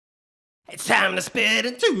It's time to spit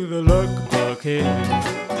into the luck bucket.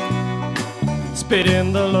 Spit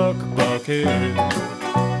in the luck bucket.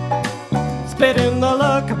 Spit in the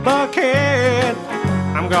luck bucket.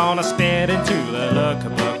 I'm gonna spit into the luck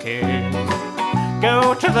bucket.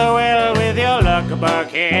 Go to the well with your luck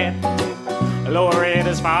bucket. Lower it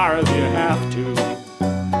as far as you have to.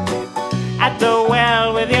 At the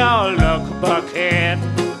well with your luck bucket.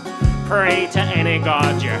 Pray to any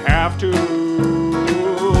god you have to.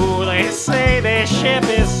 They say their ship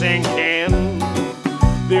is sinking,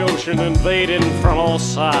 the ocean invading from all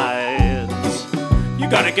sides. You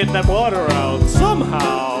gotta get that water out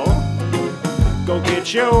somehow. Go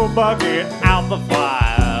get your bucket out the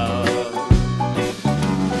fire.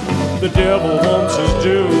 The devil wants his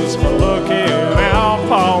dues for looking out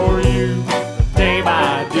for you day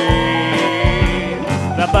by day.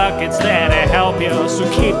 The bucket's there to help you, so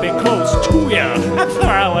keep it close to you and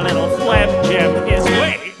throw a little flam gem his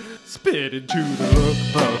way. Spit into the luck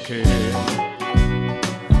bucket.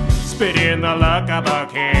 Spit in the luck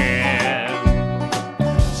bucket.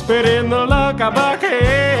 Spit in the luck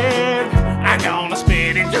bucket. I'm gonna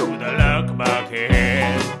spit into the luck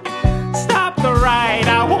bucket. Stop the ride,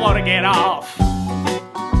 I wanna get off.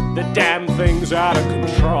 The damn thing's out of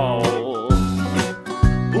control.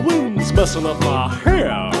 The wind's messing up my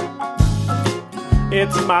hair.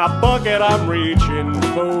 It's my bucket I'm reaching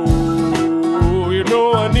for. You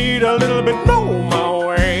know I need a little bit more my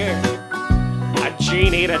way. A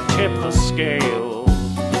genie to tip the scale.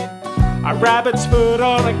 A rabbit's foot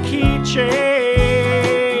on a keychain.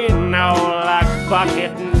 No luck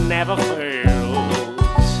bucket never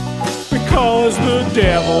fails. Because the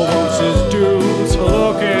devil wants his dues for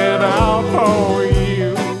looking out for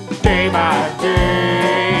you day by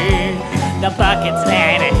day. The bucket's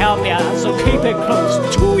there to help you, so keep it close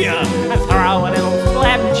to you and throw a little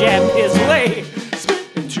flam gem his way.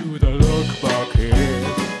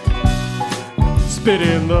 Spit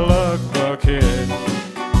in the luck bucket.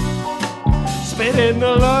 Spit in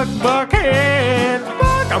the luck bucket.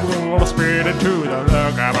 I'm gonna spit into the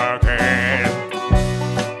luck bucket.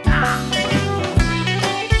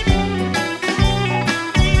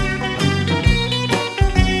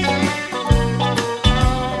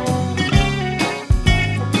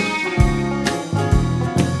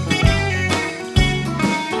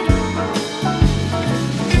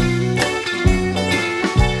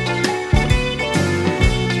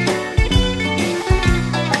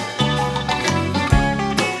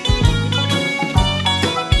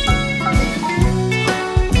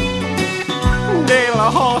 A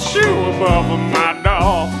horseshoe above my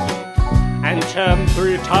door and turn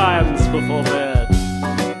 3 times before bed.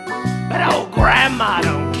 But old grandma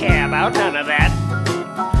don't care about none of that.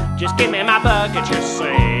 Just give me my bucket, you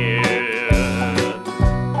said.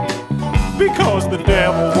 Because the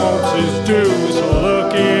devil wants his dues for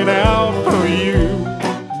looking out for you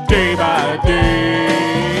day by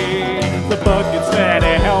day. The bucket's there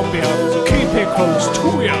to help you, so keep it close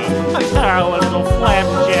to you and throw a little flam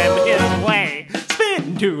gem his way.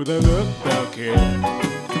 Into the luck bucket.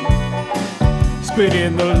 Spit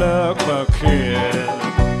in the luck bucket.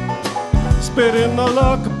 Spit in the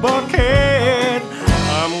luck bucket.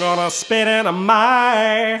 I'm gonna spit into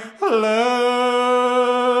my luck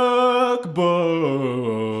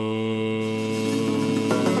bucket.